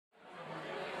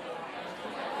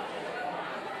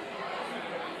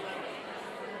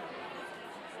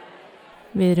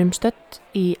Við erum stödd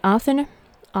í Aþenu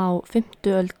á 5.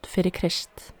 öld fyrir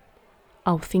Krist.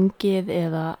 Á þingið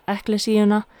eða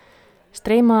ekklesíuna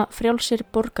streyma frjálsir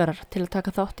borgarar til að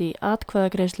taka þátt í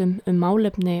atkvæðagreiðslum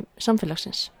málefni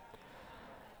samfélagsins.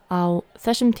 Á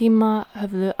þessum tíma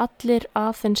höfðu allir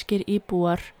aþenskir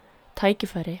íbúar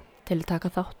tækifæri til að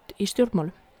taka þátt í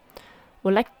stjórnmálum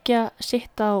og leggja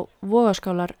sitt á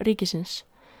vogaskálar ríkisins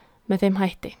með þeim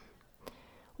hætti.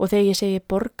 Og þegar ég segi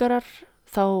borgarar,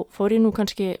 þá fór ég nú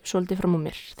kannski svolítið fram á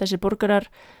mér. Þessi borgarar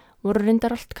voru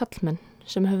reyndar allt kallmenn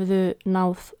sem höfðu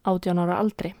náð 18 ára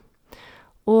aldri.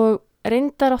 Og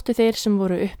reyndar áttu þeir sem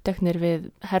voru uppteknir við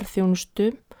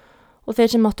herþjónustu og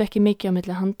þeir sem áttu ekki mikið á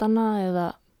milli handana eða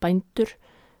bændur,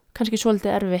 kannski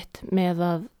svolítið erfitt með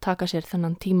að taka sér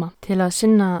þennan tíma til að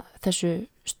sinna þessu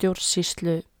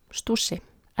stjórnsýslu stúsi.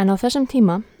 En á þessum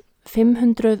tíma,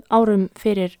 500 árum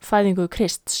fyrir fæðingu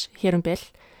Krists hér bil,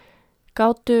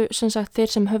 gátu sem sagt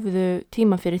þeir sem höfðu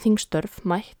tíma fyrir þingstörf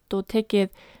mætt og tekið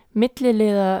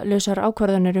milliliðalausar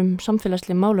ákvarðanir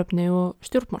samfélagsleg málefni og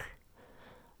stjórnmál.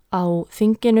 Á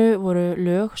þinginu voru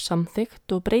lög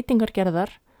samþykkt og breytingar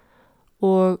gerðar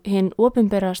og hinn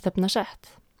opinbera stefna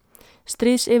sett.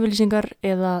 Stríðsyfirlýsingar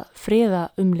eða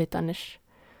friðaumleitanir.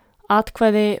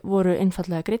 Atkvæði voru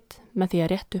einfallega greidd með því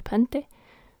að rétta upp hendi,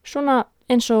 svona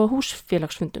eins og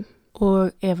húsfélagsfundum.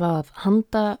 Og ef að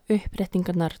handa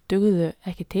uppréttingarnar dugðu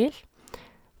ekki til,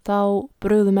 þá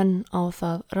brugðu menn á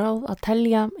það ráð að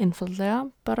telja einfallega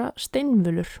bara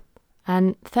steinvölur.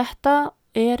 En þetta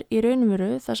er í raun og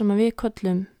veru það sem við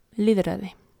köllum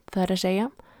lýðræði. Það er að segja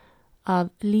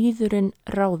að lýðurinn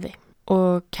ráði.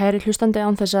 Og kæri hlustandi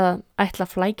án þess að ætla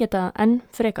að flækja enn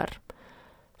frekar,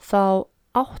 þá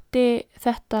átti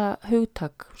þetta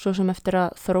hugtak svo sem eftir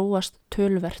að þróast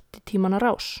töluvert í tímanna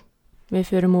rás. Við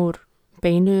förum úr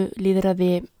beinu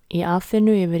lýðræði í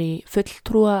Aþenu yfir í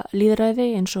fulltrúa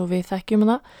lýðræði eins og við þekkjum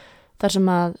það, þar sem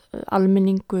að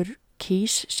almenningur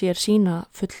kýs sér sína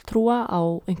fulltrúa á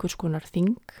einhvers konar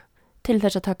þing til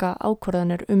þess að taka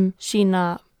ákvarðanir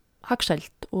sína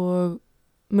hagsæld og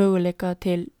möguleika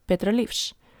til betra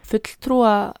lífs.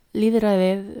 Fulltrúa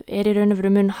lýðræðið er í raun og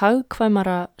veru mun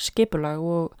hagkvæmara skipulag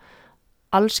og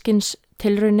allskins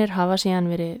tilraunir hafa síðan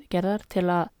verið gerðar til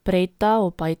að breyta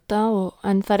og bæta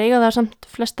en það eiga það samt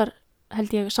flestar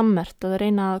held ég sammert að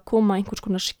reyna að koma einhvers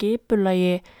konar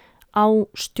skipulagi á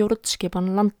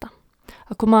stjórnskipan landa.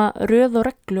 Að koma röð og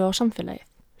reglu á samfélagið.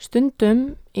 Stundum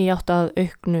í átt að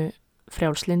auknu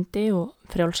frjálslindi og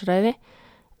frjálsræði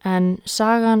en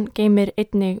sagan geymir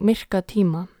einnig myrka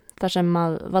tíma þar sem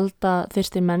að valda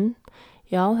þyrstir menn,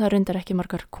 já það reyndar ekki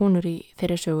margar konur í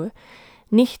þeirri sögu,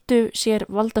 nýttu sér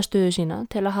valdastöðu sína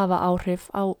til að hafa áhrif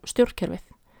á stjórnkerfið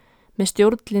með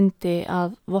stjórnlyndi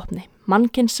að vopni.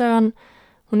 Mannkynssagan,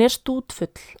 hún er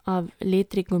stútfull af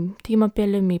litríkum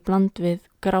tímabilum í bland við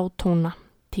grátóna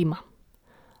tíma,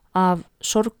 af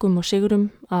sorgum og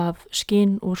sigrum, af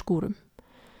skinn og skúrum.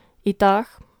 Í dag,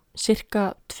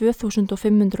 cirka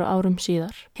 2500 árum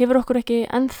síðar, hefur okkur ekki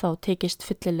ennþá tekist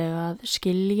fyllilega að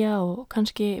skilja og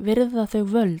kannski virða þau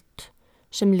völd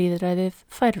sem lýðræðið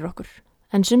færir okkur.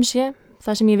 En sem sé,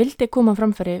 það sem ég vildi koma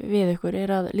framfæri við ykkur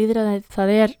er að lýðræðið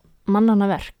það er mannanna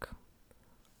verk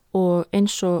og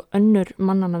eins og önnur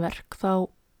mannanna verk þá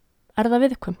er það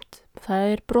viðkvæmt, það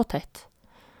er brothætt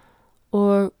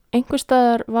og einhvers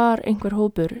staðar var einhver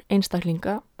hópur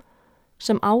einstaklinga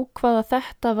sem ákvaða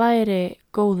þetta væri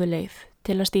góðu leið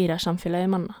til að stýra samfélagi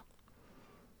manna.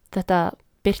 Þetta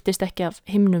birtist ekki af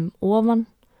himnum ofan,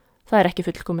 það er ekki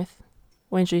fullkomið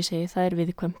og eins og ég segi það er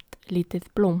viðkvæmt lítið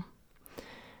blóm.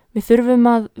 Við þurfum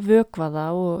að vökva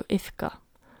það og iðka.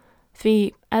 Því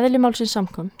eðli málsins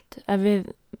samkvæmt, ef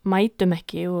við mætum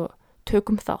ekki og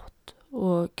tökum þátt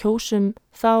og kjósum,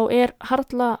 þá er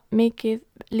harla mikið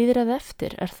lýðræði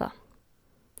eftir, er það.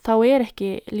 Þá er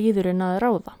ekki lýðurinn að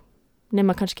ráða,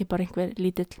 nema kannski bara einhver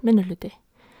lítill minnihluti.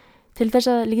 Til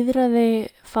þess að lýðræði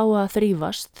fá að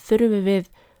þrífast, þurfum við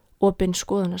opin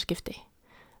skoðanaskipti,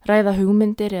 ræða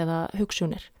hugmyndir eða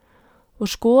hugsjónir og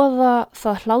skoða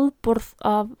það hlaðborð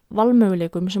af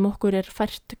valmöguleikum sem okkur er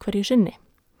fært hverju sinni.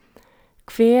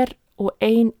 Hver og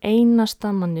einasta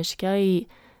manneskja í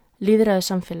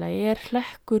lýðræðissamfélagi er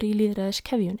hlekkur í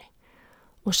lýðræðiskefjunni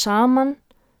og saman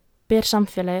ber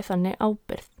samfélagi þannig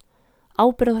ábyrgð á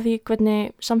því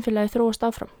hvernig samfélagi þróast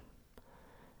áfram.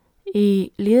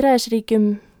 Í lýðræðisríkjum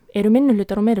eru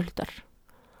minnihlutar og meirihlutar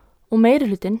og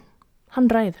meirihlutinn, hann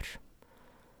ræður.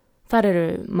 Þar eru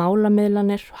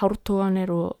málamiðlanir,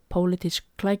 hártoganir og pólitísk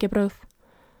klækjabrögð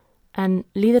en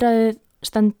lýðræðið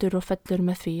stendur og fellur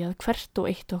með því að hvert og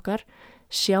eitt okkar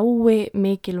sjáu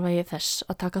mikilvægi þess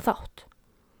að taka þátt.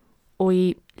 Og í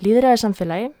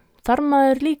lýðræðissamfélagi þarf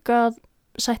maður líka að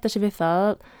sætta sig við það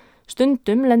að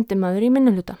stundum lendir maður í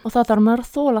minnihluta og það þarf maður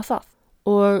að þola það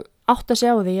og átta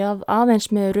sig á því að aðeins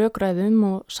með rökræðum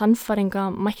og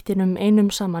sannfæringamættinum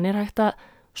einum saman hægt að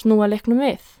snúa leiknum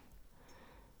við.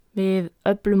 Við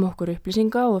öflum okkur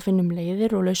upplýsinga og finnum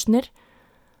leiðir og lausnir.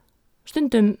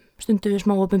 Stundum við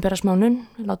smá opinbera smánun,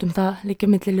 látum það líka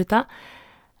milli hluta,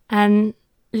 en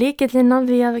lykillinn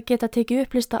að því að geta tekið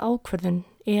upplýsta ákvörðun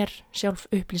sjálf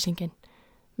upplýsingin,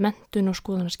 menntun og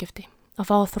skoðanaskipti, að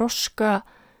fá að þroska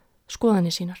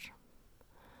skoðanir sínar.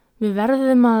 Við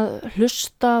verðum að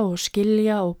hlusta og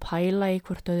skilja og pæla í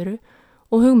hvort öðru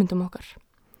og hugmyndum okkar.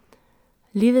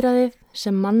 Lýðræðið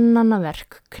sem mannanna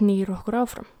verk knýr okkur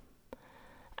áfram.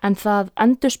 En það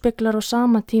endurspeglar á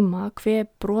sama tíma hve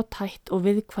brothætt og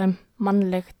viðkvæm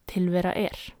mannleg tilvera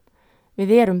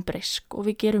Við erum breysk og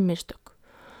við gerum mistök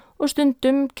og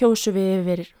stundum kjósum við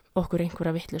yfir okkur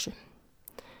einhverja vitleysu.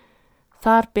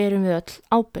 Þar berum við öll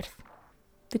ábyrgð.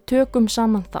 Við tökum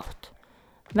saman þátt.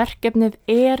 Verkefnið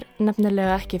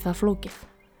nefnilega ekki það flókið,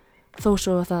 þó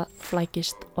svo að það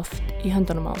flækist oft í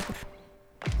höndunum á okkur.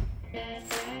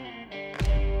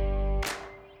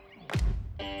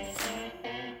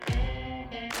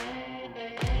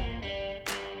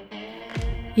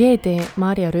 Ég heiti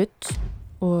María Rutt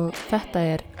og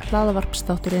þetta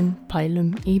hlaðvarpsþátturinn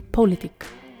Pælum í pólitík.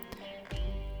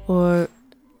 Og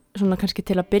svona kannski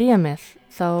til að byrja með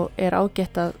þá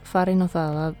ágætt að fara inn á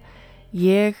það að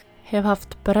ég hef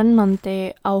haft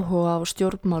brennandi áhuga á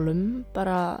stjórnmálum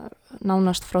bara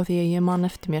nánast frá því að ég man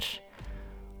eftir mér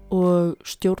og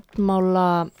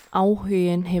stjórnmála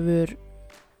áhugin hefur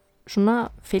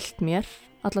svona fylgt mér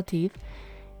alla tíð.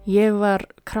 Ég var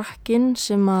krakkinn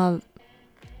sem að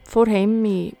fór heim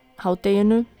í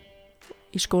hádeginu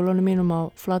í skólanum mínum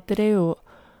á Flateyri og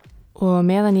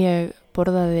meðan ég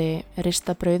borðaði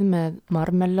ristabrauð með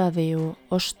marmelaði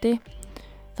og osti,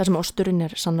 þar sem osturinn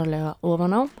sannarlega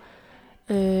ofan á,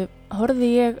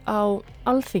 horfði ég á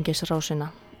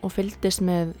Alþingisrásina og fylgdist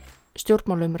með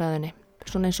stjórnmálumræðinni,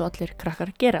 svona eins og allir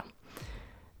krakkar gera.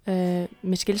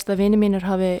 Mér skilst að vinir mínir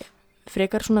hafi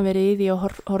frekar svona verið í því að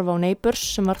horfa á Neighbours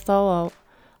sem var þá á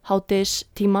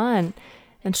hádegistíma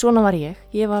en svona var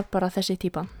ég var bara þessi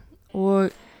típa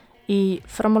og í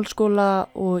framhaldsskóla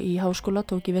og í háskóla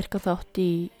tók ég virka þátt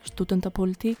í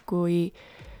stúdentapólitík og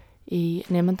í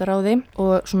nemendaráði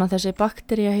og svona þessi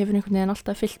baktería hefur einhvern veginn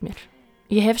alltaf fylgt mér.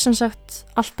 Ég hef sem sagt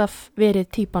alltaf verið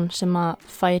típan sem að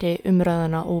færi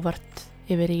umræðuna óvart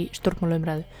yfir í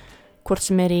stjórnmálaumræðu, hvort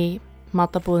sem í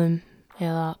matabúðum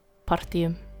eða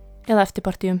partíum eða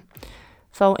eftirpartíum.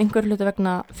 Þá einhver hluta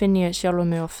vegna finn ég sjálfa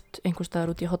mig oft einhvers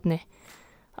staðar út í horni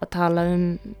að tala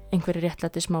einhverju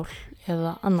réttlætismál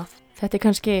eða annað. Þetta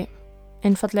kannski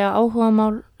einfallega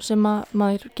áhugamál sem að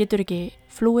maður getur ekki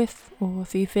flúið og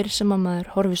því fyrr sem að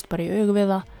maður horfist bara í augu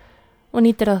við það og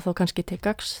nýtir það þá kannski til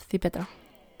gagns því betra.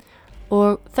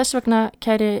 Og þess vegna,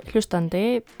 kæri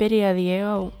hlustandi, byrjaði ég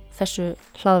á þessu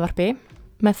hlaðvarpi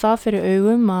með það fyrir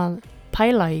augum að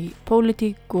pæla í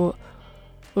pólitík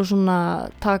og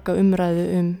svona taka umræðu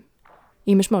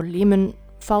ýmis mál. Ég mun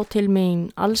fá til mín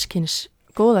allskyns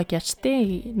góða gesti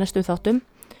í næstu þáttum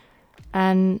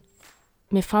en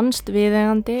mér fannst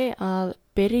viðeigandi að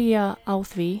byrja á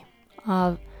því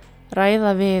að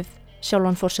ræða við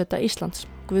sjálfan forseta Íslands,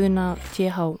 Guðna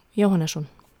T.H. Jóhannesson.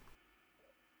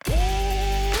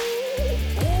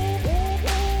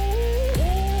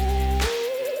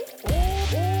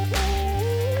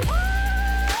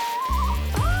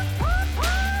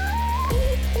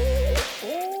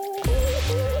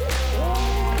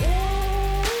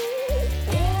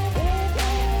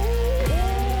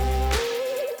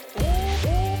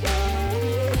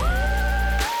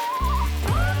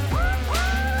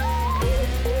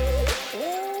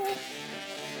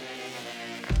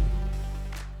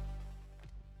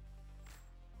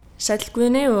 Sæll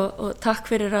Guðni og takk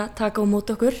fyrir að taka á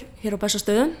móti okkur hér á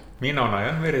Bessastöðum. Mín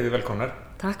ánægja, verið velkomnar.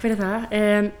 Takk fyrir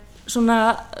það. Svona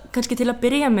kannski til að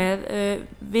byrja með,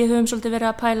 við höfum svolítið verið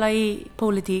að pæla í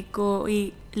pólitík og í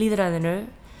lýðræðinu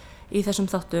í þessum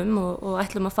þáttum og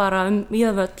ætlum að fara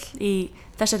víða völl í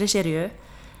þessari seríu.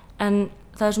 En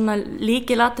það svona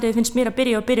lykilatriði finnst mér að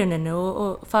byrja á byrjuninu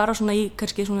og fara svona í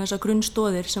kannski svona þessar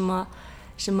grunnstoðir sem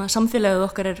að samfélagið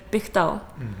okkar byggt á.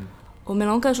 Og mér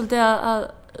langaði svolítið að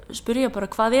spyrja bara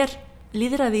hvað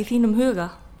lýðræði í þínum huga?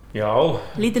 Já.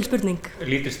 Lítil spurning.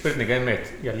 Lítil spurning einmitt.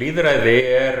 Já, lýðræði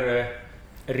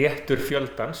réttur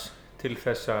fjöldans til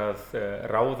þess að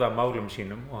ráða málum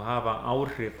sínum og hafa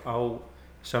áhrif á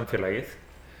samfélagið.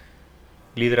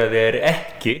 Lýðræði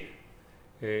ekki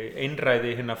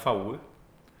einræði hinna fáu.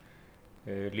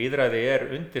 Lýðræði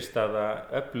undirstaða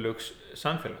öflugs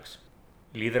samfélags.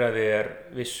 Lýðræði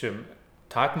vissum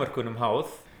takmörkunum háð.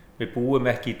 Við búum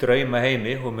ekki í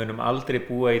draumaheimi og munum aldrei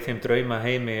búa í þeim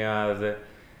draumaheimi að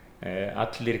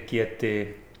allir geti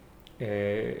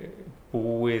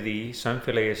búið í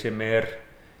samfélagi sem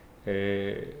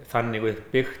þannig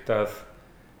uppbyggt að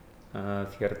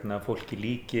fólki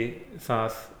líki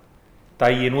það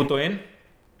daginn út og inn.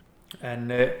 En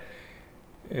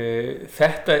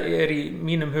þetta í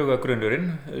mínum huga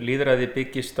grunnurinn. Lýðræði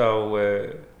byggist á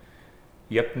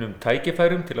jöfnum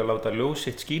tækifærum til að láta ljós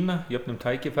sitt skína, jöfnum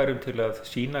tækifærum til að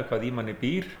sýna hvað í manni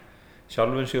býr,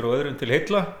 sjálfum sér og öðrum til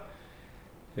heilla.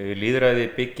 Lýðræði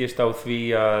byggist á því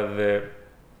að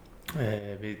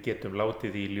við getum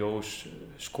látið í ljós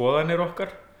skoðanir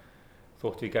okkar,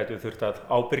 þótt við gætum þurft að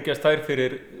ábyrgjast þær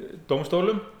fyrir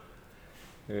dómstólum.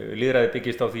 Lýðræði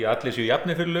byggist á því að allir séu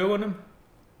jafnir fyrir lögunum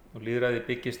og lýðræði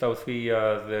byggist á því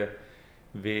að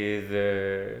við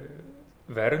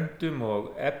verndum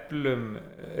og eflum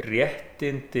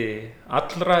réttindi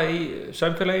allra í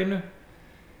samfélaginu,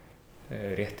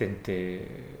 réttindi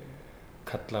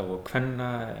karla og kvenna,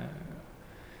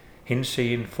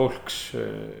 hinsegin fólks,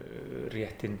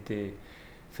 réttindi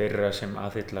þeirra sem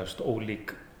aðhyllast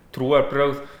ólík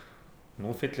trúarbrögð.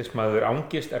 Nú fyllist maður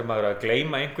angist, maður að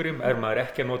gleyma einhverjum, maður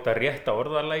ekki að nota rétta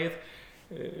orðalagið.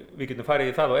 Við getum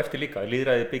farið í það á eftir líka.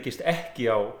 Lýðræði byggist ekki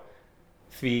á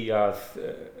því að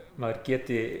maður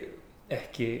geti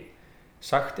ekki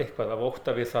sagt eitthvað af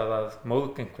ótta við það að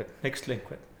móðga einhvern, hneyksla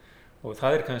einhvern. Og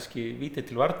það kannski víti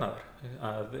til varnaðar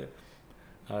að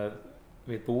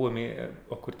við búum í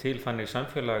okkur til þannig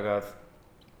samfélag að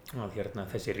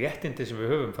þessi réttindi sem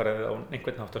við höfum farið á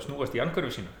einhvern hátt að snúast í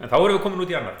andhverfu sínu. En þá erum við komin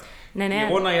út í annar.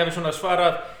 Ég vona að ég hafi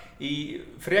svarað í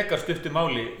frekar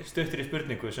stuttri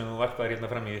spurningu sem þú varpaðir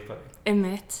fram í upphafi.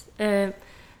 Einmitt. Ef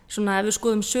við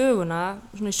skoðum söguna,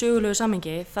 í sögulegu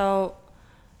samhengi, þá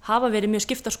hafa verið mjög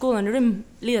skiptar skoðanir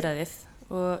lýðræðið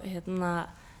og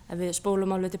ef við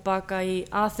spólum alveg tilbaka í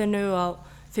Aþenu á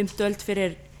 5. öld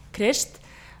fyrir Krist,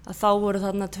 að þá voru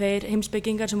þarna 2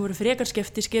 heimspekingar sem voru frekar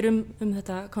skeptískir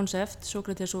þetta konsept,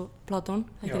 Sókrates og Platón,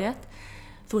 ekki rétt?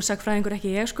 Þú sagnfræðingur, ekki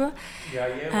ég, sko. Já,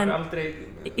 ég var aldrei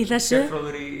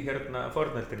sérfróður í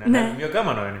fornöldinni, en mjög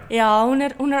gaman á henni. Já, hún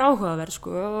er áhugaverð,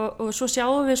 sko, og svo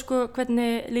sjáum við, sko,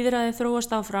 hvernig lýðræðið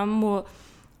þróast áfram og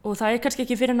það kannski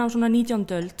ekki fyrir ná 19.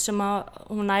 öld sem að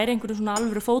hún næri einhverju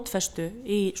alvöru fótfestu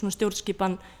í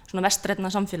stjórnskipan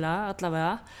vestrænna samfélaga,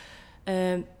 allavega.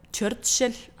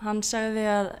 Churchill, hann sagði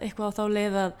að eitthvað á þá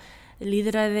leið að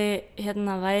lýðræði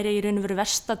væri í raun og veru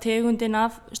versta tegundin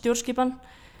af stjórnskipan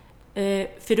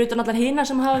fyrir utan allar hina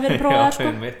sem hafa verið prófaðar, sko.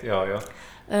 Já.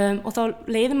 Og þá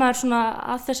leiði maður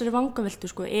að þessari vangaveltu,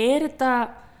 sko. Þetta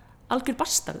algjör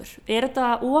bastarður? Þetta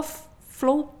of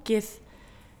flókið,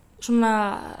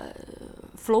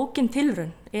 flókin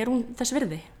tilraun? Hún þess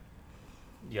virði?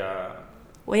 Já.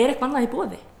 Og eitthvað annað í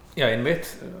boði? Já, einmitt.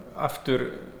 Aftur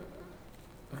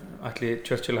ætli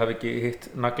Churchill hafi ekki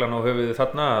hitt naglan á höfuðið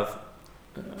þarna að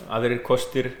aðrir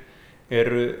kostir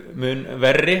eru mun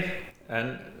verri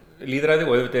en lýðræði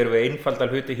og auðvitað eru við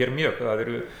einfaldar hluti hér mjög.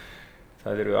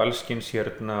 Það eru allskyns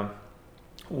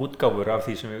útgáfur af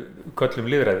því sem við köllum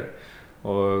lýðræði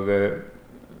og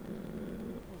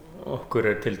okkur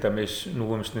til dæmis nú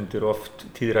stundir oft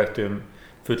tíðrætt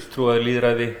fulltrúað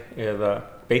lýðræði eða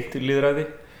beint lýðræði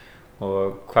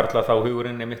og hvarfla þá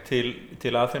hugurinn einmitt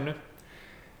til Aþenu.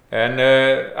 En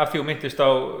af því myndist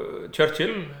á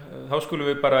Churchill, þá skulum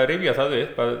við bara rifja það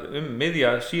upp að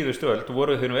miðja síðustu öld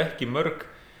voru þau nú ekki mörg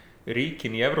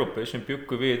ríkin í Evrópu sem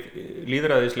bjuggu við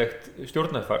lýðræðislegt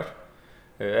stjórnarfar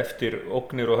eftir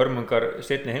ógnir og hörmungar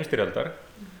seinni heimsstyrjaldar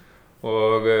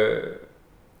og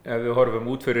ef við horfum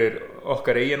út fyrir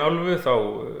okkar eigin álfu þá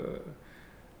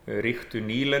ríktu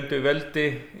nýlenduveldi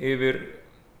yfir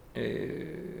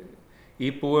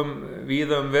íbúum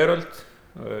víða veröld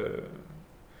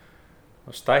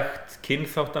stækt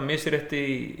kynþáttamisrétti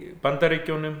í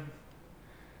Bandaríkjunum,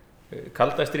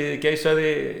 kalda stríðið geisaði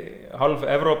hálf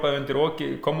Evrópa undir oki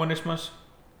kommunismans,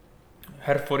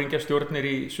 herforingjastjórnir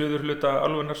í suðurhluta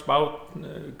álfunnar, Spán,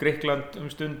 Grikkland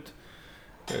stund,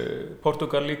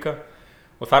 Portúgal líka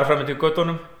og þar fram eftir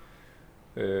göttunum.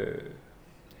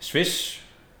 Sviss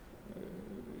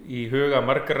í huga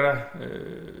margra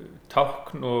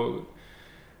tákn og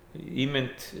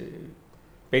ímynd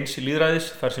beins lýðræðis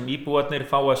þar sem íbúarnir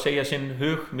fá að segja sinn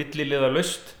hug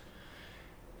milliliðalaust.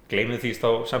 Gleymum því þá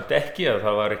samt ekki að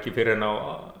það var ekki fyrir en á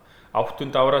 8.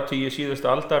 áratugi síðustu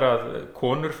aldar að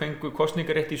konur fengu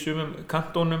kosningarétt í sumum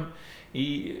kantónum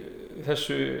í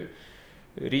þessu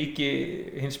ríki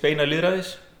hins beina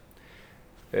lýðræðis.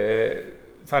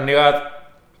 Þannig að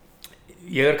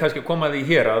ég kannski að koma að því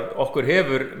hér að okkur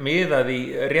hefur miðað í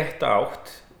rétta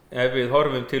átt ef við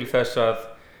horfum til þess að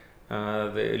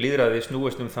lýðræði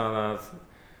snúist það að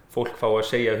fólk fá að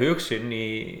segja hug sinn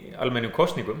í almennum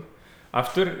kosningum.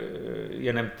 Aftur,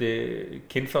 ég nefndi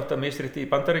kynþáttamisrétti í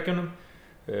Bandaríkjunum,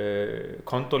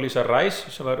 Condoleezza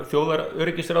Rice sem var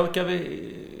þjóðaröryggisráðgjafi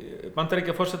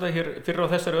Bandaríkjaforseta hér fyrr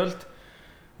á þessari öld,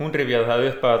 hún rifjaði það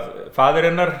upp að faðir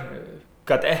hennar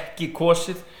gat ekki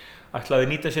kosið,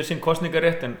 ætlaði nýta sér sinn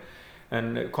kosningarétt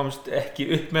en komst ekki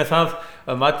upp með það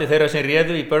að mati þeirra sem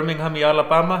réðu í Birmingham í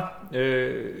Alabama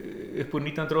upp úr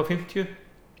 1950.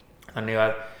 Þannig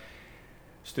að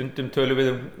stundum tölum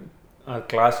við að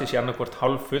glasi sé annarkvort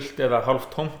hálffullt eða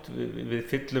hálftómt. Við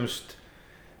fyllumst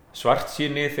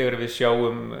svartsýni þegar við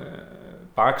sjáum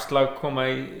bakslag koma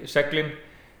í seglin,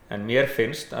 en mér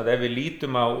finnst að ef við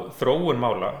lítum á þróun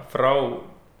mála frá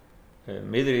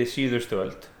miðri síðustu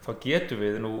öld, þá getum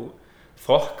við nú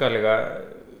þokkalega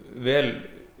vel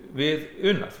við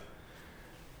unnað.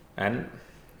 En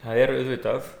það er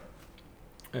auðvitað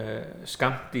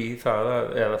skammt í það,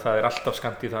 eða það er alltaf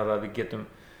skammt í það að við getum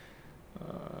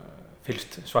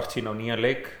fylgst svartsýn á nýjan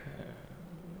leik.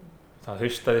 Það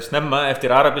haustaði snemma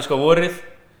eftir arabíska vorið.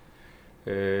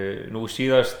 Nú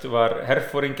síðast var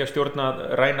herforingjastjórn að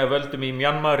ræna völdum í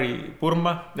Mjanmar í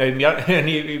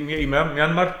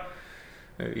Mjanmar.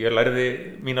 Ég lærði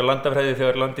mína landafræði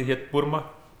þegar landið hét Burma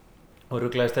og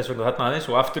ruglaðist þess vegna þarna aðeins,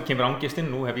 og aftur kemur angistinn.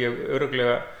 Nú hef ég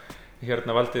örugglega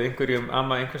valdið einhverjum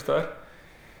ama einhvers staðar.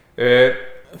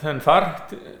 Þannig þar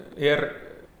er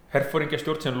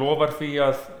herforingjastjórn sem lofar því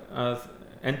að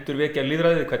endurvekja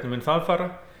lýðræðið. Hvernig mun það fara?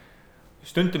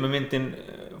 Stundum myndin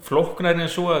flóknari en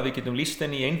svo að við getum lýst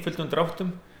henni í einföldum dráttum.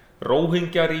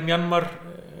 Róhingjar í Mjanmar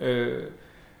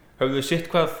höfðu sitt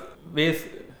hvað við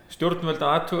stjórnvöld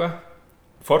að athuga,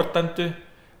 fordæmdu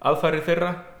aðfarir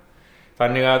þeirra.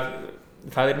 Þannig að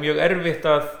það er mjög erfitt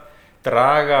að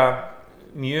draga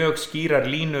mjög skýrar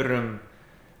línur um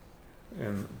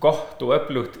gott og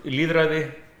öflugt lýðræði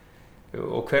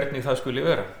og hvernig það skuli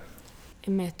vera.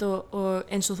 Einmitt, og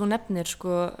eins og þú nefnir,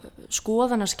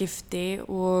 skoðanaskipti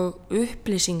og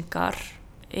upplýsingar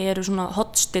eru svona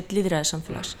hotstill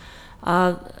lýðræðissamfélags.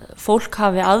 Að fólk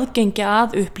hafi aðgengi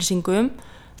að upplýsingum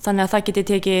þannig að það geti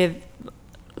tekið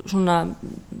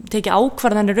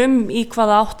ákvarðanir í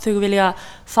hvaða átt þau vilja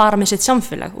fara með sitt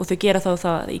samfélag, og þau gera þá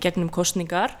það í gegnum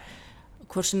kosningar,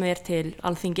 hvort sem er til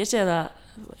Alþingis eða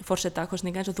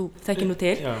forsetakosninga eins og þú þekkir nú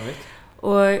til. Já,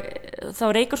 og þá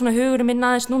reikar svona hugurinn minn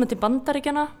aðeins núna til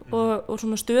Bandaríkjanna og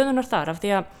svona stöðunar þar, af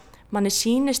því að manni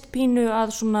sýnist pínu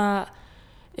að svona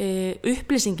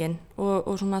upplýsingin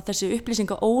og svona þessi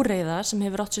upplýsingaóreiða sem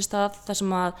hefur átt sér stað, þar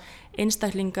sem að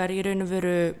einstaklingar í raun og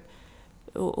veru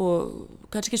og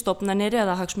kannski stofnanir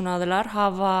eða hagsmunaaðilar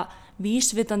hafa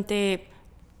vísvitandi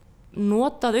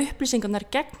notað upplýsingarnar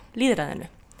gegn lýðræðinu.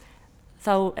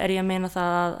 Þá er ég að meina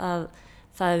það að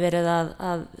það er verið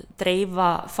að dreifa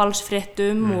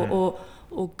falsfréttum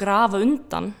og grafa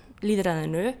undan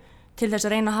lýðræðinu til þess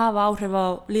að reyna að hafa áhrif á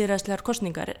lýðræðislegar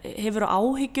kosningar. Hefur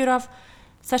áhyggjur af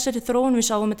þessari þróun? Við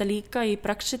sáum þetta líka í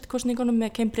Brexit-kosningunum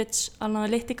með Cambridge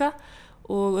Analytica,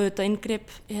 og auðvitað inngrip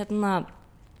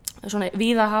svona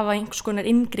víða hafa einhvers konar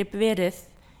inngrip verið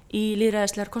í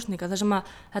lýðræðislegar kosningar, þar sem að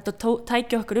þetta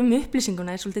tæki okkur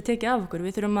upplýsinguna er svolítið tekið af okkur.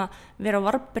 Við þurfum að vera á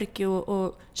varðbergi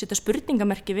og setja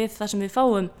spurningamerki við það sem við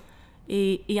fáum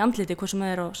í andliti, hvort sem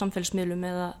það er á samfélagsmiðlum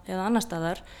eða annar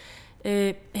staðar.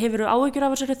 Hefurðu áhyggjur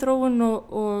af þessari þróun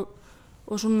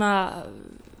og svona,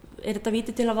 er þetta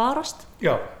víti til að varast?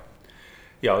 Já,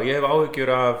 ég hef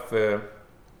áhyggjur af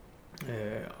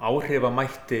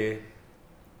áhrifamætti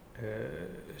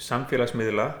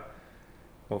samfélagsmiðla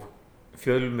og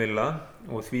fjölmiðla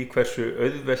og því hversu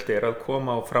auðvelt er að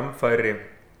koma á framfæri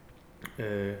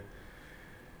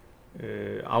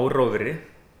áróðri.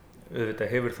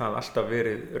 Auðvitað hefur það alltaf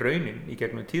verið raunin í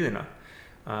gegnum tíðina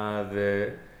að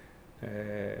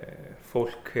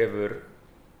fólk hefur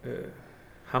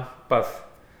hampað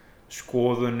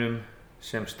skoðunum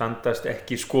sem standast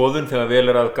ekki skoðun þegar vel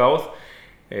er að gáð,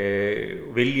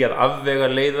 viljað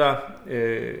afvegaleiða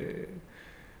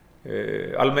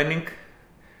almenning.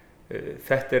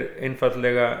 Þetta er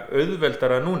einfaldlega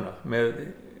auðveldara núna með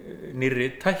nýrri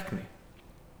tækni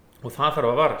og það þarf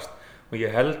að varast, og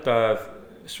ég held að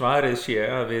svarið sé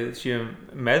að við séum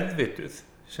meðvituð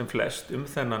sem flest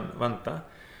þennan vanda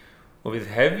og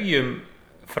við hefjum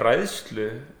fræðslu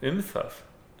það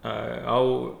á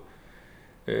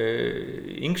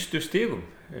yngstu stigum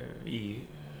í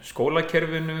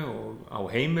skólakerfinu og á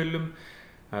heimilum,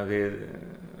 að við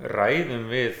ræðum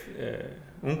við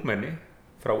ungmenni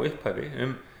frá upphafi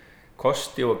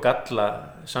kosti og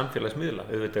galla samfélagsmiðla.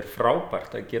 Auðvitað er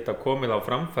frábært að geta komið á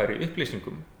framfæri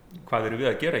upplýsingum hvað erum við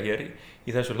að gera hér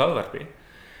í þessu hlaðvarpi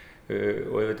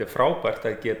og þetta frábært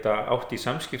að geta átt í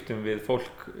samskiptum við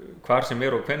fólk hvar sem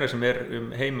og hvenær sem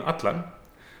heim allan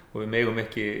og við megum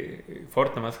ekki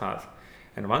fordæma það,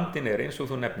 en vandinn eins og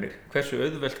þú nefnir hversu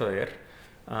auðvelt það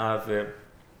að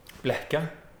blekkja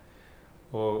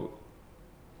og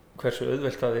hversu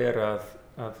auðvelt það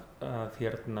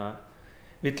að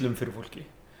villum fyrir fólki.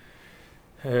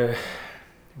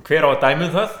 Hver á að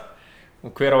dæma það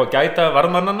og hver á að gæta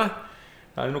varðmannanna?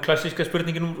 Það nú klassíska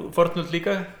spurningin fornöld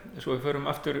líka, svo við förum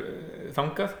aftur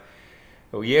þangað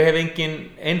og ég hef engin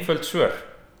einföld svör,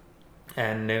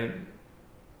 en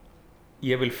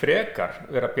ég vil frekar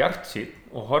vera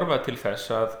bjartsýnn og horfa til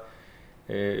þess að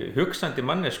hugsandi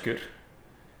manneskjur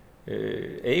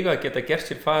eiga að geta gert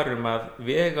sér far að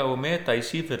vega og meta í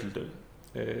sífellu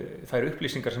þær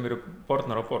upplýsingar sem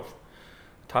bornar á borð,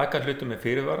 taka hlutum með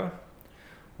fyrirvara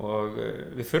og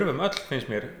við þurfum öll, finnst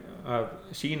mér, að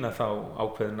sýna þá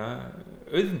ákveðna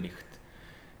auðmýkt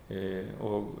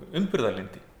og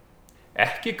umburðarlyndi,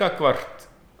 ekki gagnvart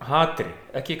hatri,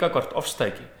 ekki gagnvart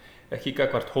ofstæki, ekki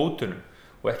gagnvart hótunum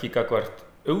og ekki gagnvart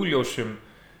augljósum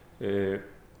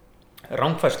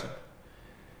rangfærslum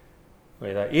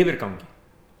eða yfirgangi,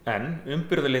 en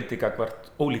umburðarlyndi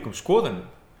gagnvart ólíkum skoðunum.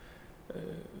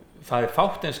 Það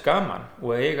fátt eins gaman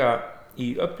og að eiga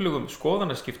í öflugum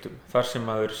skoðanaskiptum þar sem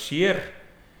maður sér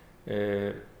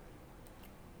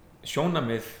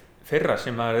sjónamið þeirra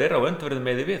sem maður á öndverðu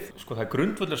meði við. Sko, það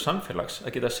grundvöllur samfélags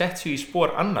að geta sett sig í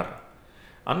spor annarra,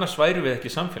 annars værum við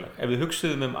ekki samfélag ef við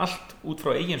hugsuðum allt út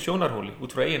frá eigin sjónarhóli,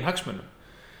 út frá eigin hagsmunum,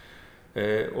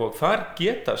 og þar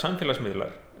geta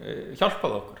samfélagsmiðlar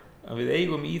hjálpað okkur að við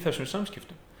eigum í þessum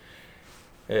samskiptum.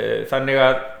 Þannig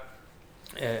að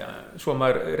svo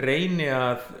maður reyni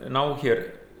að ná hér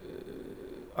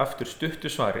aftur stuttu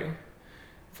svari,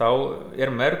 þá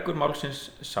mergur málsins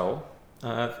sá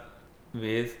að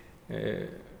við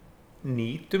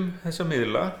nýtum þessa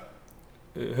miðla,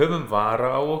 höfum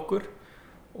vara á okkur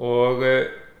og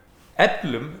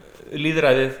eflum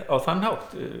lýðræðið á þann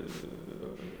hátt.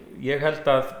 Ég held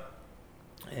að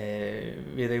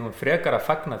við eigum frekar að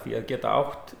fagna því að geta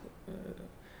átt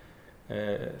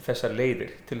þessar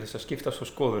leiðir til þess að skiptast á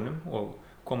skoðunum og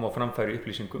koma á framfæri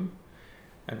upplýsingum,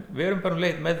 en við erum bara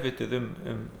leið meðvituð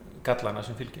gallana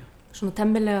sem fylgja. Svona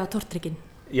temmilega tortrygginn.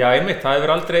 Já, einmitt, það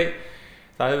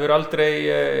hefur aldrei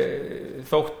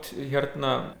þótt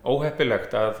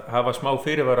óheppilegt að hafa smá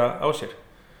fyrirvara á sér,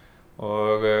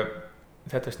 og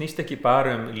þetta snýst ekki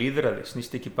bara lýðræði,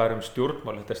 snýst ekki bara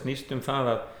stjórnmál, þetta snýst það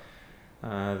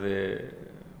að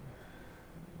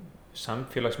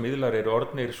samfélagsmiðlar eru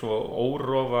orðnir svo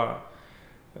órofa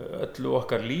öllu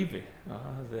okkar lífi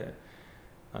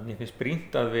að mér finnst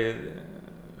brýnt að við,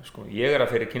 ég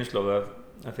að þeirri kynslóð að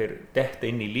þeir detta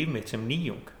inn í líf mitt sem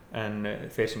nýjung, en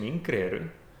þeir sem yngri eru,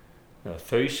 eða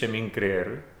þau sem yngri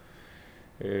eru,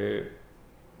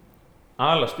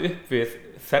 alast upp við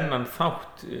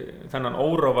þennan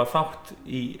órofa þátt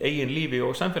í eigin lífi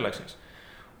og samfélagsins,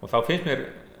 og þá finnst mér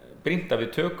brýnt að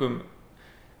við tökum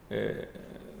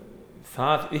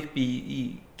það upp í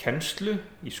kennslu,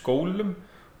 í skólum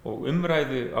og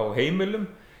umræðu á heimilum,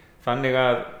 þannig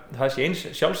að það sé eins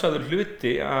sjálfsagður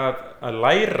hluti að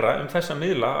læra þessa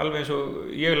miðla, alveg eins og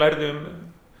ég lærði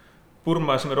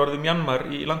Burma sem orðið Mjanmar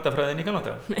í landafræðinni í gamla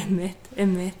daga.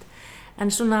 Einmitt.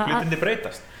 En svona hlutinni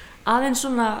breytast. Aðeins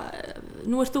svona,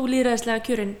 nú ert þú lýðræðislega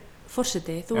kjörinn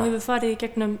forseti, þú hefur farið í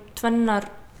gegnum tvennar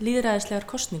lýðræðislegar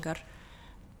kosningar.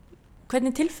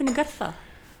 Hvernig tilfinning það?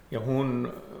 Já, hún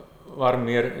var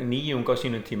mér nýjung á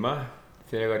sínum tíma.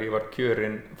 Þegar ég var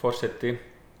kjörinn forseti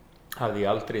hafði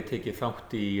ég aldrei tekið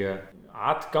þátt í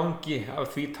atgangi af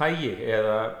því tagi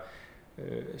eða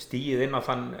stigið inn á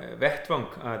þann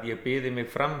vettvang að ég byði mig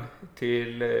fram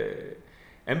til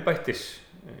embættis.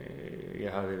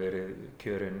 Ég hafði verið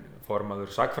kjörinn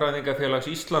formaður Sagnfræðingafélags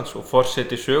Íslands og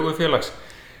forseti Sögufélags.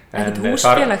 Ekkert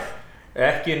húsfélag?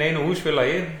 Ekki neinu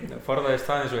húsfélagi, forðaðist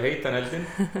það eins og heitan eldinn.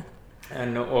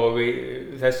 Og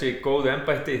þessi góðu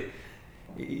embætti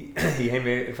í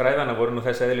heimi fræðana voru nú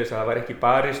þess eðlis að það var ekki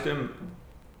barist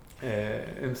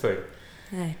þau.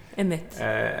 Nei, einmitt.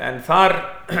 En þar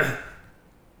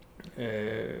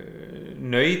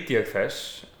naut ég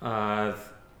þess að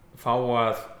fá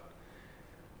að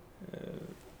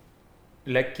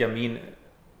leggja mín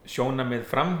sjónarmið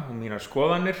fram og mínar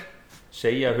skoðanir,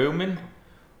 segja hug minn,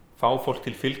 fá fólk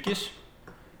til fylgis.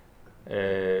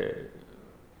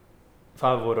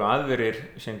 Það voru aðverir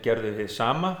sem gerðu hið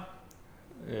sama.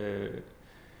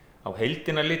 Á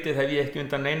heildina litið hef ég ekki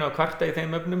undan neinu að kvarta í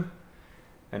þeim efnum,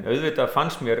 en auðvitað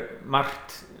fannst mér margt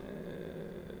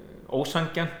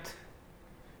ósanngjarnt,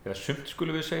 eða sumt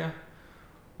skulum við segja,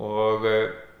 og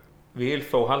vil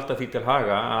þó halda því til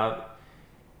haga að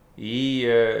í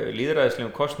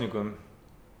lýðræðislegum kosningum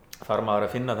þarf maður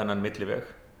að finna þennan milliveg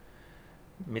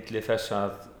milli þess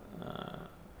að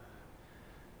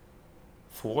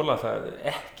þola það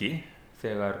ekki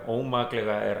þegar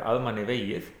ómaklega aðmanni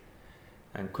vegið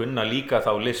en kunna líka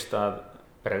þá list að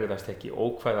bregðast ekki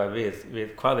ókvæða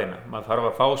við hvaðina. Maður þarf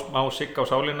að fá smá sigg á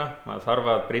sálina, maður þarf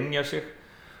að brynja sig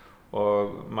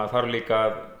og maður þarf líka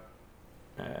að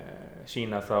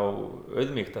sýna þá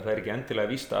auðmýkt að það ekki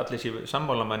endilega víst að allir séu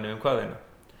sammála manni hvaðina.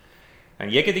 En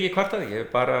ég get ekki kvartað, ég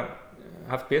hef bara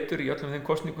haft betur í öllum þeim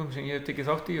kosningum sem ég hef tekið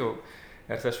þátt í og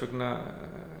þess vegna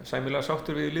sæmilega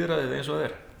sáttur við lýðræðið eins og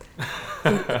það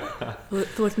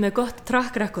Þú ert með gott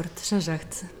track record, sem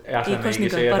sagt, í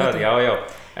kosningabaráttu. Já,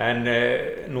 en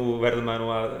nú verður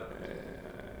maður að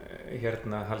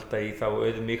halda í þá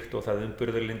auðmýkt og það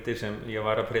umburðarlyndi sem ég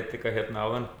var að predika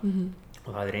áðan og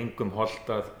það engum hollt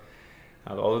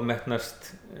að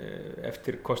ofmetnast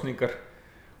eftir kosningar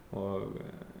og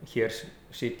hér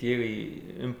sit ég í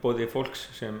umboði fólks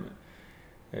sem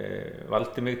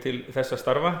valdi mig til þessa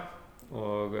starfa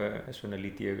og þess vegna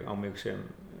lít ég á mig sem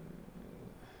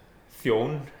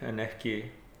þjón en ekki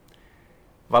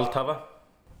valdhafa.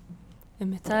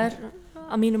 Það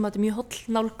að mínum mati mjög holl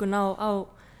nálgun á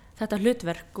þetta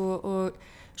hlutverk og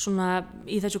svona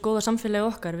í þessu góða samfélagi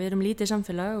okkar. Við erum lítið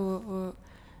samfélag og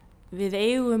við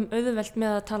eigum auðvelt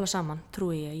með að tala saman,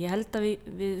 trúi ég. Ég held að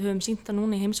við höfum sýnt það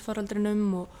núna í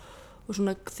heimsfaraldrinum og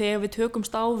svona þegar við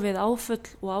tökumst á við áföll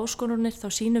og áskorunir þá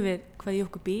sýnum við hvað í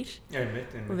okkur býr.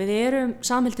 Einmitt. Og við erum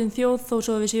samheldin þjóð þó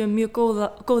svo að við séum mjög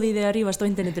góð í því að rífast á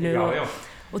internetinu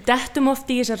og dettum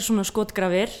oft í þessar svona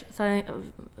skotgrafir. Það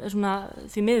svona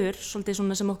því miður svolítið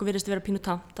svona sem okkur virðist vera pínu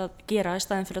tamt að gera í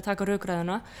staðinn fyrir að taka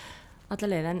rökræðuna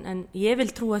alla leið en ég vil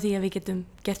trúa því að við getum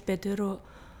gert betur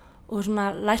og svona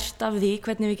lært af því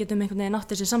hvernig við getum einhvern veginn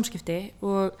átt þessi samskipti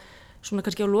og svona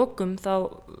kannski á lokum þá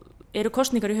eru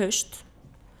kosningar í haust,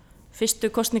 fyrstu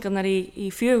kosningarnar í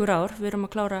 4 ár, við erum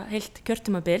að klára heilt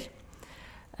kjörtímabil.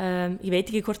 Ég veit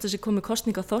ekki hvort þessi komi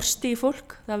kosningaþorsti í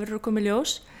fólk, það verður að koma í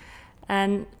ljós,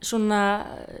 en svona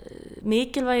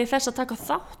mikilvægi þess að taka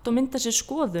þátt og mynda sér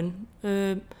skoðun,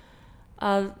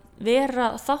 að vera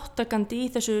þáttakandi í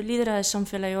þessu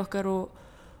lýðræðissamfélagi okkar og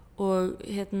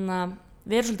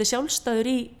vera svolítið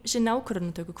sjálfstæður í sinni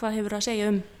ákvörðunartöku. Hvað hefur að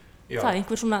segja það,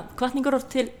 einhver svona hvatningarorð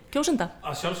til kjósenda?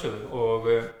 Að sjálfsögðu og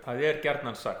það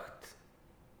gjarnan sagt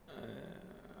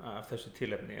af þessu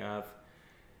tilefni að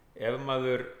ef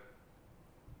maður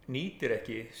nýtir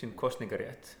ekki sinn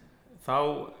kosningarétt þá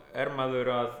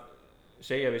maður að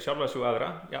segja við sjálfa sig og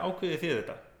aðra, já ákveðið þið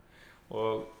þetta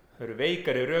og það eru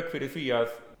veikari rök fyrir því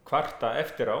að kvarta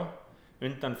eftir á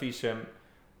undan því sem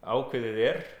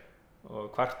ákveðið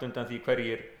og kvart undan því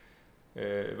hverjir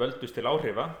völdust til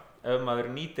áhrifa ef maður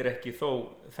nýtir ekki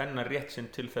þó þennan rétt sinn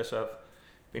til þess að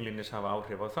beinlínis hafa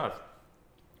áhrif á það.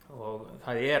 Og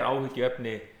það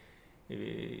áhyggjuefni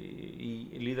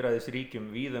í lýðræðisríkjum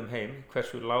víðum heim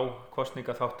hversu lág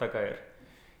kosningaþátttaka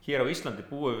Hér á Íslandi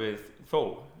búum við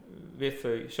þó við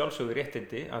þau sjálfsögðu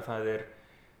réttindi að það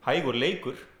hægur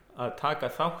leikur að taka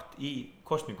þátt í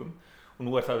kosningum og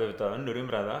nú það auðvitað önnur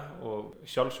umræða og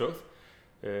sjálfsögð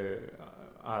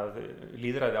að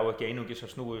lýðræði á ekki einungis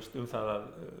að snúist það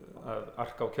að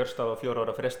arka á kjörstað á 4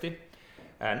 ára fresti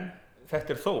en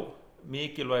þetta þó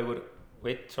mikilvægur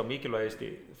sá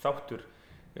mikilvægasti þáttur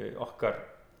okkar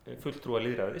fulltrúa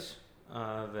lýðræðis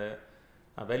að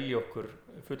velja okkur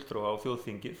fulltrúa á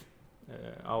þjóðþingið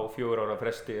á 4 ára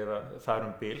fresti eða þar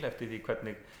bil eftir því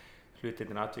hvernig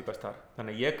hlutirnir atvikast þar.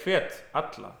 Þannig að ég hvet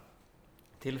alla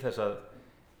til þess að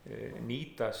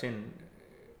nýta sinn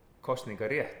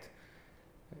kosningarétt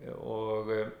og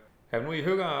hef nú í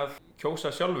huga að kjósa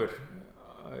sjálfur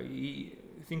í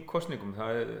þingkosningum.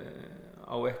 Það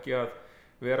á ekki að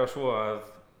vera svo að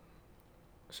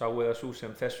sá eða sú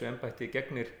sem þessu embætti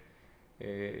gegnir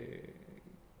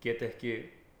get ekki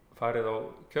farið á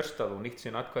kjörstað og nýtt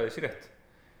sinn atkvæðisrétt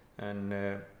en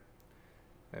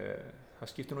það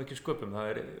skiptir nú ekki sköpum.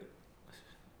 Það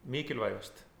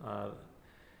mikilvægast að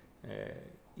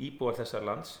íbúar þessa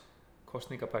lands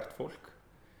kosningabært fólk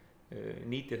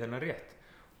nýti þennan rétt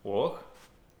og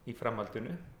í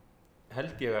framhaldinu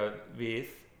held ég að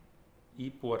við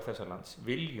íbúar þessa lands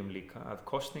viljum líka að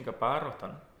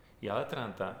kosningabaráttan í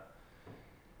aðdraganda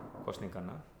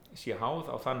kosninganna sé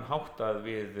háð á þann hátt að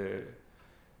við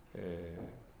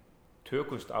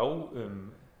tökumst á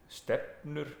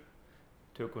stefnur,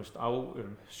 tökumst á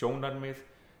sjónarmið,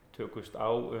 tökumst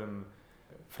á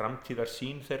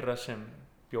framtíðarsýn þeirra sem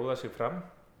bjóða sig fram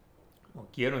og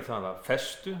gerum það af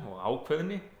festu og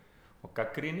ákveðni og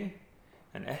gagnrýni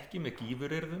en ekki með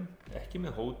gífuryrðum, ekki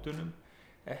með hótunum,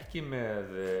 ekki með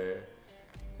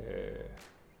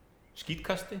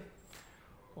skítkasti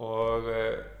og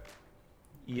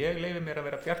ég leyfi mér að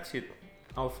vera bjartsýnn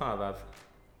á það að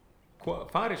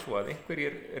fari svo að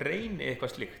einhverjir reyni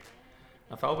eitthvað slíkt,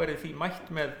 að þá verði því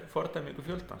mætt með fordæmingu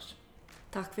fjöldans.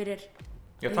 Takk fyrir.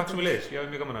 Já, takk sem við leiðis, ég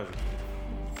hafði mjög gaman að þessu.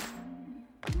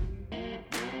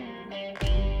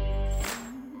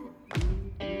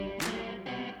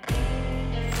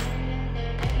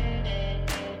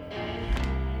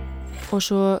 Og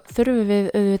svo þurfum við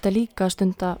auðvitað líka að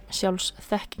stunda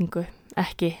sjálfsþekkingu,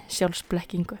 ekki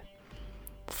sjálfsblekkingu.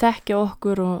 Þekkja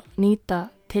okkur og nýta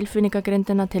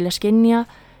tilfinningagrindina til að skynja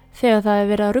þegar það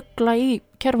verið að rugla í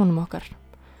kerfunum okkar.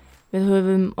 Við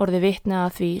höfum orðið vitni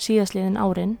að því síðastliðin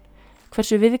árin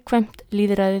hversu viðkvæmt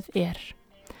lýðræðið er.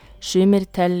 Sumir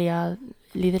telja að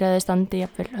lýðræðið standi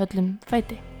jafnvel höllum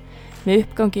fæti, með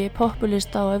uppgangi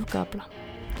populista og öfgafla,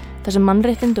 þar sem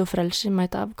mannréttindi og frelsi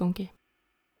mæta afgangi.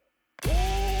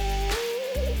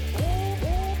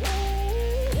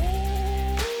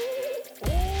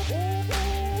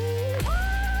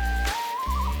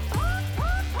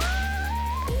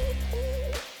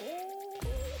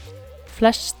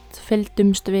 Flest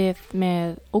fylgdumst við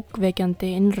með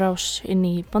ógnvekjandi innrás inn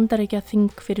í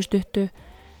Bandaríkjaþing fyrir stuttu,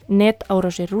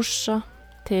 netárásir Rússa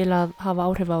til að hafa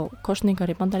áhrif á kosningar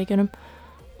í Bandaríkjunum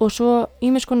og svo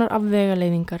ýmiss konar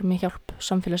afvegaleiðingar með hjálp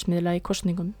samfélagsmiðla í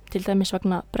kosningum, til dæmis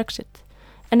vegna Brexit,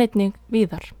 en einnig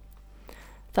víðar.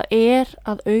 Það er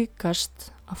að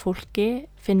aukast að fólki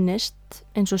finnist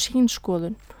eins og sín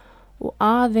skoðun og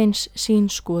aðeins sín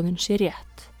skoðun sé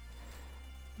rétt.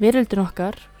 Veröldin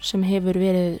okkar, sem hefur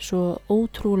verið svo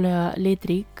ótrúlega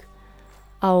litrík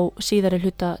á síðari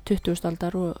hluta 20.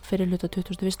 aldar og fyrir hluta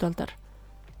 21. aldar,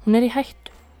 hún er í hættu.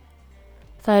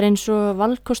 Það er eins og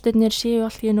valkostirnir séu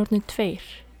allt í einu orðnir 2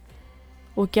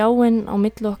 og gjáin á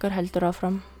milli okkar heldur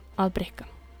áfram að breikka.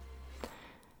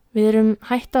 Við erum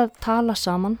hætt að tala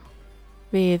saman,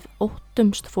 við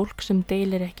óttumst fólk sem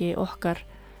deilir ekki okkar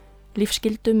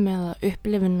lífsgildum eða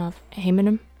upplifun af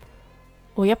heiminum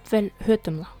og jafnvel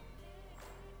hötum það.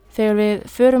 Þegar við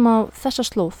förum á þessa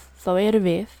slóð þá erum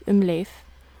við leið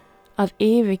að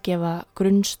yfirgefa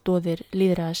grunnstoðir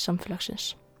lýðræðis samfélagsins.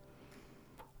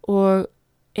 Og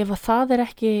ef að það er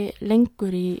ekki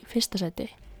lengur í fyrsta sæti,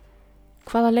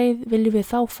 hvaða leið viljum við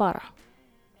þá fara?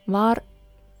 Var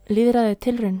lýðræðið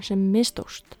tilraun sem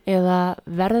mistókst eða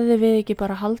verðum við ekki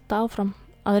bara að halda áfram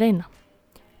að reyna?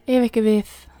 Ef ekki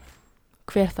við,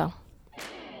 hver þá?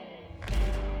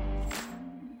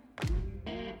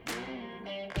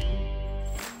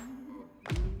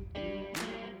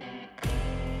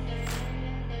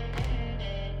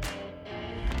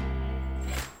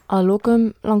 Að lokum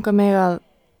langar mig að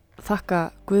þakka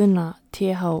Guðna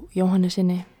T.H.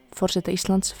 Jóhannesinni, forseta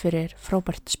Íslands, fyrir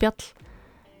frábært spjall.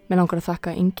 Mér langar að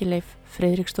þakka Ingileif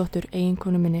Friðriksdóttur,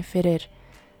 eiginkonu minni, fyrir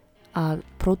að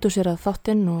pródúsera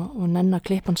þáttinn og nenna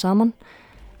klippan saman.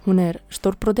 Hún er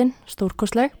stórbrotin,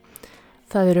 stórkostleg.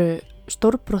 Það eru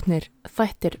stórbrotnir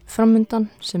þættir framundan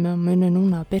sem munu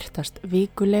núna að birtast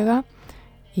vikulega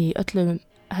í öllum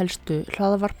helstu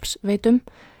hlaðavarpsveitum.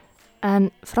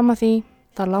 En fram að því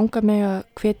það langar mig að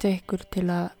hvetja ykkur til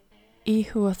að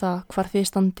íhuga það hvar þið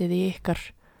standið í ykkar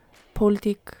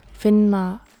pólitík, finna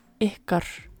ykkar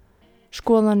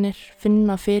skoðanir,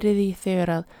 finna fyrir því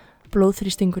þegar að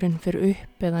blóðþrýstingurinn fer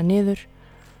upp eða niður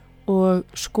og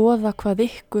skoða hvað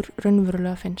ykkur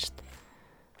raunverulega finnst.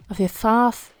 Af því að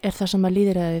það er það sem að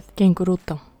lýðræðið gengur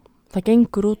út á. Það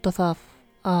gengur út á það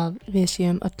að við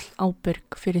séum öll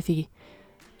ábyrg fyrir því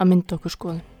að mynda okkur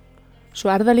skoðun.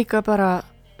 Svo er það líka bara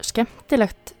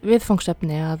skemmtilegt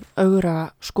viðfangsefni að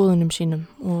augra skoðunum sínum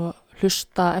og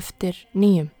hlusta eftir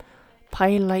nýjum,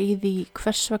 pæla í því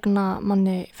hvers vegna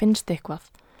manni finnst eitthvað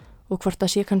og hvort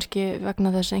það sé kannski vegna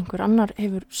þess að einhver annar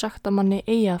hefur sagt að manni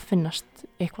eigi að finnast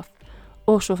eitthvað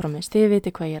og svo framvegis, þið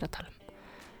viti hvað ég er að tala um.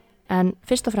 En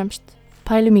fyrst og fremst,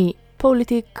 pælum í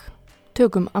pólitík,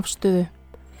 tökum afstöðu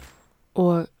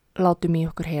og látum í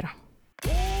okkur heyra.